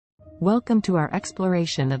Welcome to our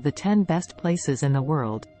exploration of the 10 best places in the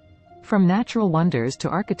world. From natural wonders to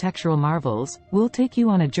architectural marvels, we'll take you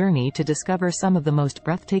on a journey to discover some of the most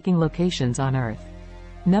breathtaking locations on Earth.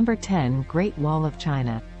 Number 10. Great Wall of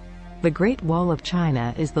China. The Great Wall of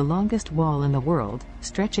China is the longest wall in the world,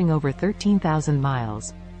 stretching over 13,000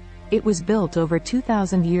 miles. It was built over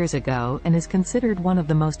 2,000 years ago and is considered one of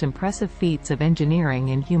the most impressive feats of engineering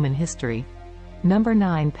in human history. Number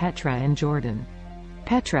 9. Petra in Jordan.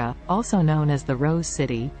 Petra, also known as the Rose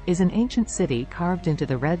City, is an ancient city carved into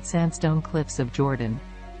the red sandstone cliffs of Jordan.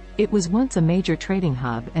 It was once a major trading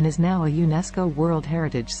hub and is now a UNESCO World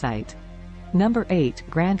Heritage Site. Number 8.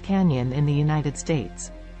 Grand Canyon in the United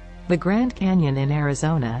States. The Grand Canyon in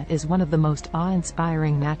Arizona is one of the most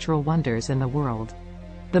awe-inspiring natural wonders in the world.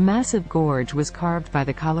 The massive gorge was carved by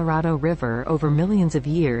the Colorado River over millions of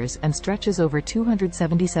years and stretches over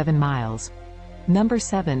 277 miles. Number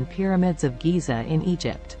 7. Pyramids of Giza in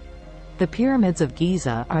Egypt. The Pyramids of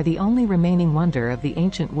Giza are the only remaining wonder of the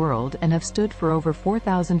ancient world and have stood for over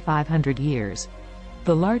 4,500 years.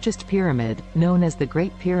 The largest pyramid, known as the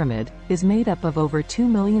Great Pyramid, is made up of over 2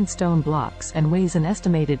 million stone blocks and weighs an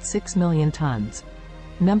estimated 6 million tons.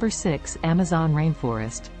 Number 6. Amazon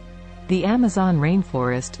Rainforest. The Amazon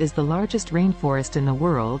rainforest is the largest rainforest in the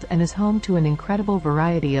world and is home to an incredible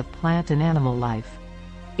variety of plant and animal life.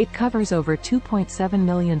 It covers over 2.7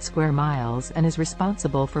 million square miles and is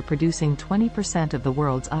responsible for producing 20% of the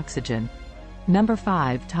world's oxygen. Number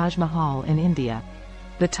 5. Taj Mahal in India.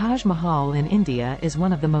 The Taj Mahal in India is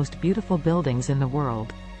one of the most beautiful buildings in the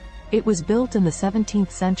world. It was built in the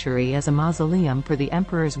 17th century as a mausoleum for the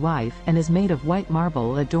emperor's wife and is made of white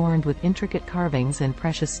marble adorned with intricate carvings and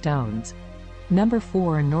precious stones. Number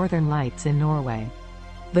 4. Northern Lights in Norway.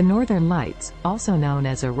 The Northern Lights, also known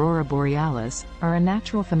as Aurora Borealis, are a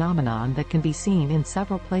natural phenomenon that can be seen in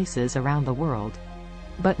several places around the world.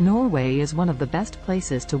 But Norway is one of the best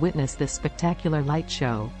places to witness this spectacular light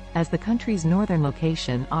show, as the country's northern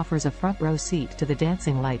location offers a front-row seat to the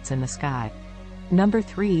dancing lights in the sky. Number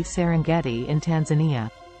 3. Serengeti in Tanzania.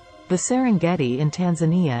 The Serengeti in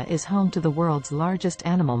Tanzania is home to the world's largest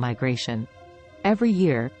animal migration. Every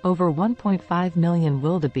year, over 1.5 million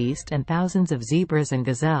wildebeest and thousands of zebras and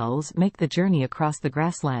gazelles make the journey across the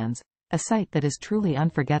grasslands, a sight that is truly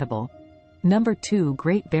unforgettable. Number 2.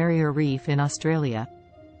 Great Barrier Reef in Australia.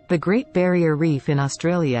 The Great Barrier Reef in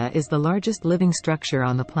Australia is the largest living structure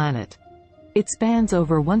on the planet. It spans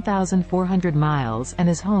over 1,400 miles and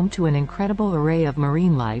is home to an incredible array of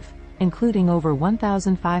marine life, including over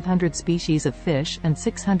 1,500 species of fish and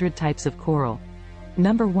 600 types of coral.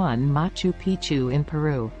 Number 1. Machu Picchu in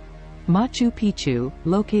Peru. Machu Picchu,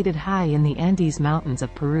 located high in the Andes Mountains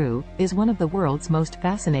of Peru, is one of the world's most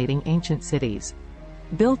fascinating ancient cities.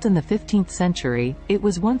 Built in the 15th century, it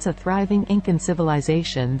was once a thriving Incan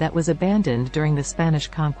civilization that was abandoned during the Spanish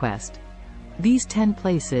conquest. These 10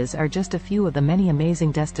 places are just a few of the many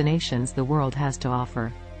amazing destinations the world has to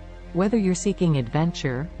offer. Whether you're seeking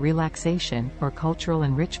adventure, relaxation, or cultural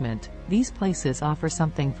enrichment, these places offer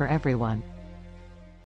something for everyone.